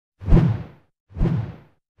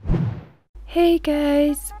Hey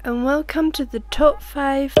guys, and welcome to the top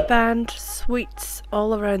 5 banned sweets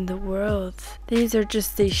all around the world. These are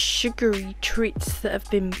just these sugary treats that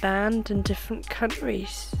have been banned in different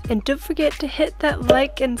countries. And don't forget to hit that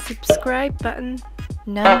like and subscribe button.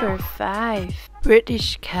 Number 5.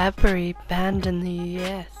 British Cadbury banned in the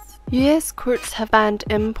US. US courts have banned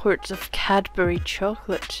imports of Cadbury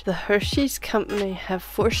chocolate. The Hershey's company have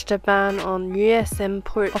forced a ban on US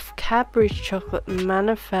import of Cadbury chocolate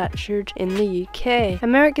manufactured in the UK.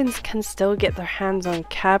 Americans can still get their hands on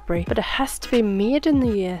Cadbury, but it has to be made in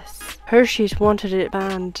the US. Hershey's wanted it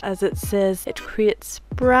banned as it says it creates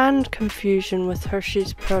brand confusion with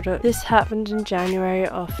Hershey's product. This happened in January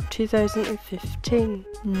of 2015.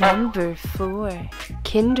 Number 4.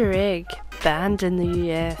 Kinder Egg banned in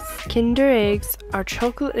the US. Kinder Eggs are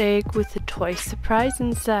chocolate egg with a toy surprise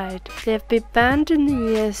inside. They have been banned in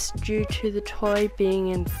the US due to the toy being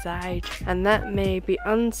inside, and that may be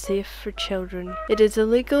unsafe for children. It is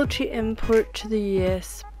illegal to import to the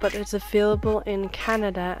US, but is available in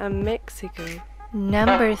Canada and Mexico.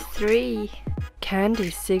 Number 3.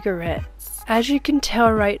 Candy cigarettes. As you can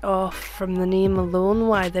tell right off from the name alone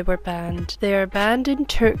why they were banned. They are banned in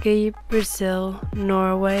Turkey, Brazil,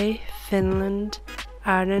 Norway, Finland,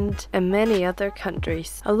 Ireland and many other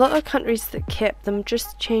countries. A lot of countries that kept them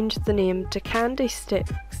just changed the name to candy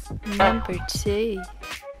sticks. Number 2.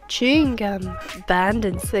 Chewing gum banned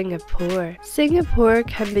in Singapore. Singapore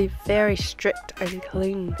can be very strict and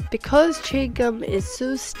clean. Because chewing gum is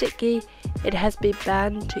so sticky, it has been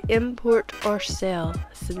banned to import or sell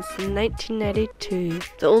since 1992.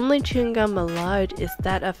 The only chewing gum allowed is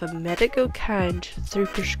that of a medical kind through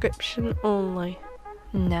prescription only.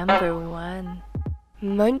 Number 1.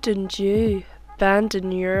 Mountain Dew banned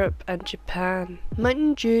in Europe and Japan.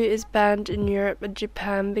 Mountain Dew is banned in Europe and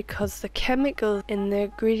Japan because the chemicals in the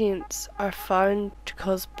ingredients are found to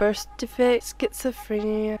cause birth defects,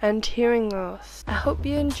 schizophrenia and hearing loss. I hope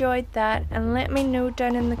you enjoyed that, and let me know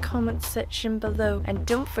down in the comments section below, and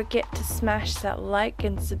don't forget to smash that like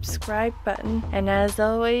and subscribe button, and as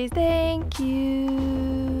always, thank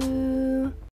you.